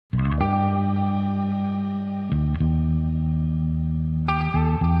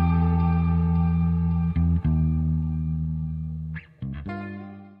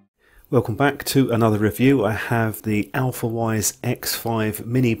Welcome back to another review. I have the Alfawise X5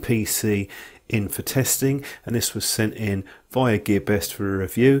 Mini PC in for testing, and this was sent in via Gearbest for a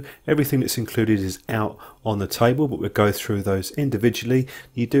review. Everything that's included is out on the table, but we'll go through those individually.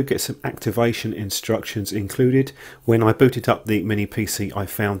 You do get some activation instructions included. When I booted up the Mini PC, I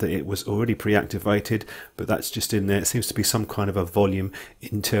found that it was already pre-activated, but that's just in there. It seems to be some kind of a volume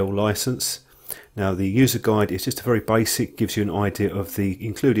Intel license. Now the user guide is just a very basic, gives you an idea of the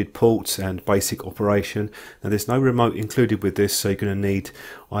included ports and basic operation. Now there's no remote included with this, so you're going to need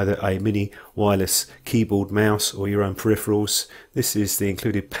either a mini wireless keyboard, mouse, or your own peripherals. This is the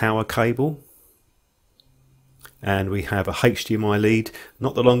included power cable. And we have a HDMI lead,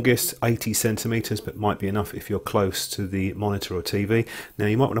 not the longest, 80 centimeters, but might be enough if you're close to the monitor or TV. Now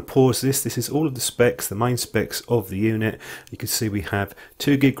you might want to pause this. This is all of the specs, the main specs of the unit. You can see we have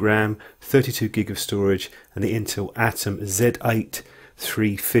 2 gig RAM, 32 gig of storage, and the Intel Atom Z8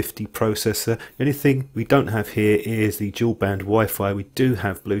 350 processor. The only thing we don't have here is the dual band Wi-Fi. We do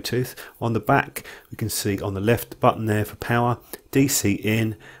have Bluetooth. On the back we can see on the left button there for power, DC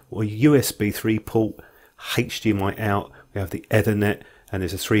in or USB 3 port, HDMI out. We have the Ethernet, and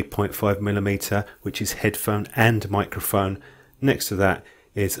there's a 3.5mm which is headphone and microphone. Next to that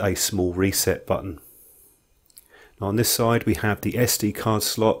is a small reset button. Now on this side we have the SD card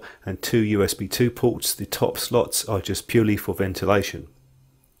slot and 2 USB 2 ports. The top slots are just purely for ventilation.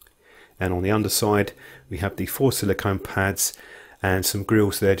 And on the underside we have the 4 silicone pads and some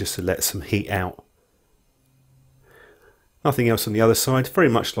grills there just to let some heat out. Nothing else on the other side, very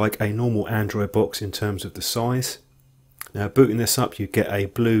much like a normal Android box in terms of the size. Now booting this up you get a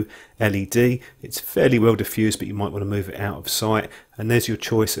blue LED. It's fairly well diffused, but you might want to move it out of sight. And there's your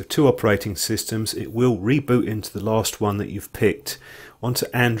choice of 2 operating systems. It will reboot into the last one that you've picked. Onto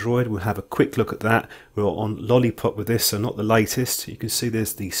Android, we'll have a quick look at that. We're on Lollipop with this, so not the latest. You can see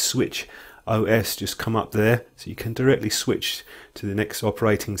there's the Switch OS just come up there, so you can directly switch to the next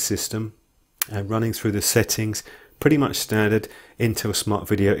operating system. And running through the settings, pretty much standard. Intel Smart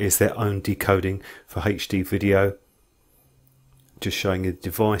Video is their own decoding for HD video. Just showing the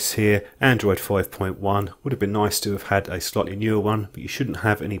device here, Android 5.1. Would have been nice to have had a slightly newer one, but you shouldn't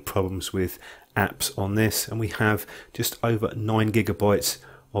have any problems with apps on this. And we have just over 9 GB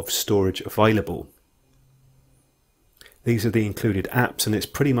of storage available. These are the included apps, and it's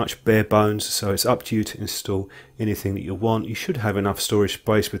pretty much bare bones, so it's up to you to install anything that you want. You should have enough storage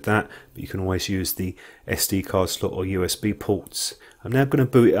space with that, but you can always use the SD card slot or USB ports. I'm now going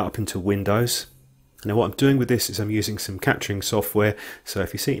to boot it up into Windows. Now what I'm doing with this is I'm using some capturing software, so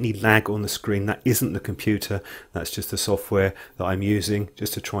if you see any lag on the screen, that isn't the computer, that's just the software that I'm using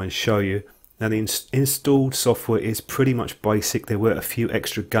just to try and show you. Now the installed software is pretty much basic. There were a few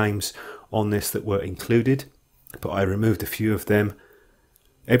extra games on this that were included, but I removed a few of them.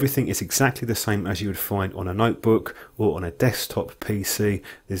 Everything is exactly the same as you would find on a notebook or on a desktop PC.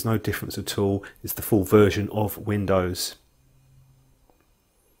 There's no difference at all. It's the full version of Windows.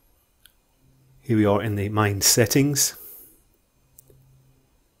 Here we are in the main settings.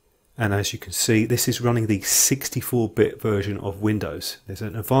 And as you can see, this is running the 64-bit version of Windows. There's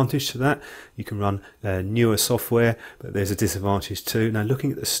an advantage to that. You can run newer software, but there's a disadvantage too. Now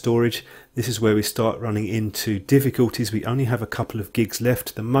looking at the storage, this is where we start running into difficulties. We only have a couple of gigs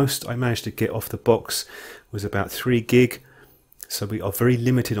left. The most I managed to get off the box was about 3 gig. So we are very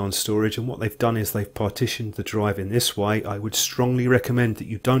limited on storage, and what they've done is they've partitioned the drive in this way. I would strongly recommend that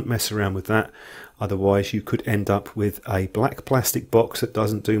you don't mess around with that, otherwise you could end up with a black plastic box that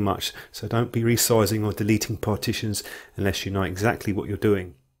doesn't do much. So don't be resizing or deleting partitions unless you know exactly what you're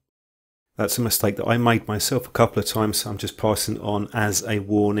doing. That's a mistake that I made myself a couple of times, so I'm just passing it on as a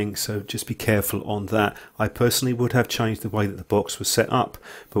warning, so just be careful on that. I personally would have changed the way that the box was set up,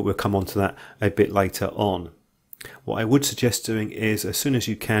 but we'll come on to that a bit later on. What I would suggest doing is, as soon as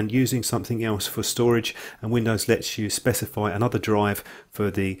you can, using something else for storage, and Windows lets you specify another drive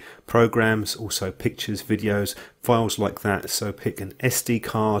for the programs, also pictures, videos, files like that. So pick an SD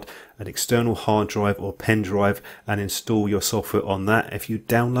card, an external hard drive or pen drive, and install your software on that. If you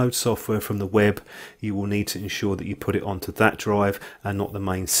download software from the web, you will need to ensure that you put it onto that drive and not the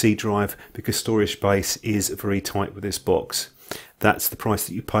main C drive, because storage space is very tight with this box. That's the price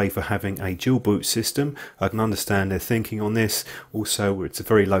that you pay for having a dual boot system. I can understand their thinking on this. Also, it's a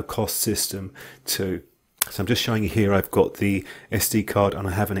very low cost system too. So I'm just showing you here, I've got the SD card and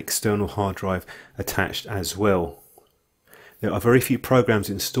I have an external hard drive attached as well. There are very few programs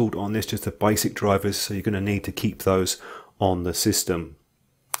installed on this, just the basic drivers, so you're going to need to keep those on the system.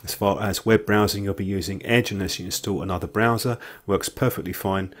 As far as web browsing, you'll be using Edge unless you install another browser. Works perfectly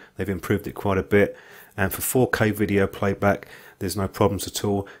fine. They've improved it quite a bit. And for 4K video playback, there's no problems at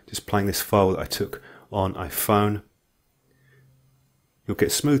all. Just playing this file that I took on a phone. You'll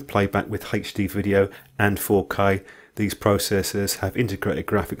get smooth playback with HD video and 4K. These processors have integrated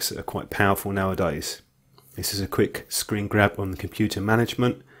graphics that are quite powerful nowadays. This is a quick screen grab on the computer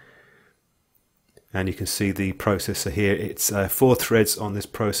management. And you can see the processor here. It's 4 threads on this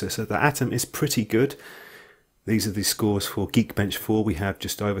processor. The Atom is pretty good. These are the scores for Geekbench 4. We have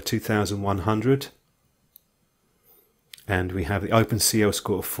just over 2,100. And we have the OpenCL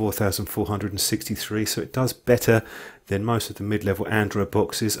score of 4,463, so it does better than most of the mid-level Android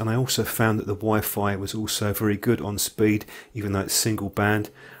boxes. And I also found that the Wi-Fi was also very good on speed, even though it's single band.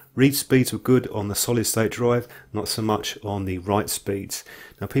 Read speeds were good on the solid state drive, not so much on the write speeds.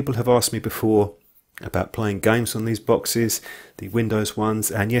 Now, people have asked me before about playing games on these boxes, the Windows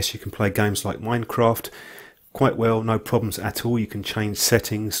ones, and yes, you can play games like Minecraft quite well, no problems at all. You can change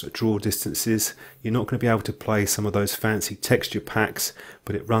settings, draw distances. You're not going to be able to play some of those fancy texture packs,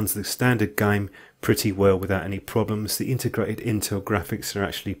 but it runs the standard game pretty well without any problems. The integrated Intel graphics are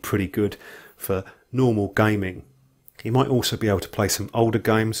actually pretty good for normal gaming. You might also be able to play some older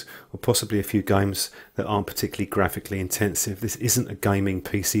games, or possibly a few games that aren't particularly graphically intensive. This isn't a gaming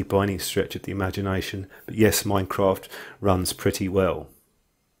PC by any stretch of the imagination, but yes, Minecraft runs pretty well.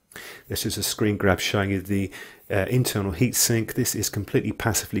 This is a screen grab showing you the internal heatsink. This is completely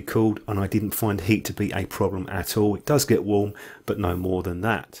passively cooled, and I didn't find heat to be a problem at all. It does get warm, but no more than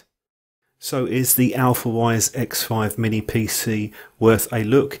that. So is the Alfawise X5 Mini PC worth a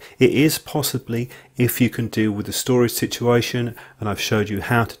look? It is, possibly, if you can deal with the storage situation, and I've showed you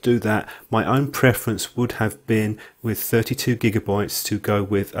how to do that. My own preference would have been with 32 gigabytes to go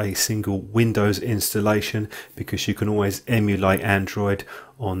with a single Windows installation, because you can always emulate Android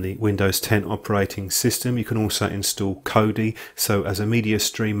on the Windows 10 operating system. You can also install Kodi, so as a media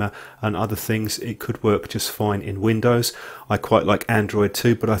streamer and other things, it could work just fine in Windows. I quite like Android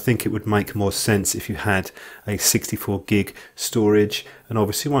too, but I think it would make more sense if you had a 64 gig storage. And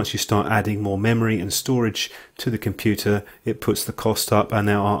obviously once you start adding more memory and storage to the computer, it puts the cost up, and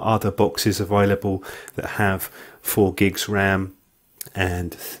there are other boxes available that have 4 gigs RAM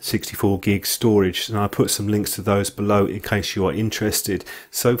and 64 gig storage, and I'll put some links to those below in case you are interested.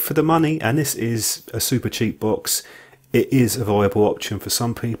 So for the money, and this is a super cheap box, it is a viable option for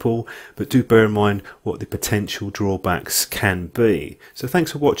some people, but do bear in mind what the potential drawbacks can be. So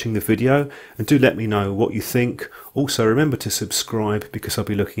thanks for watching the video, and do let me know what you think. Also remember to subscribe, because I'll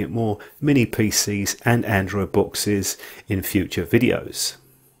be looking at more mini PCs and Android boxes in future videos.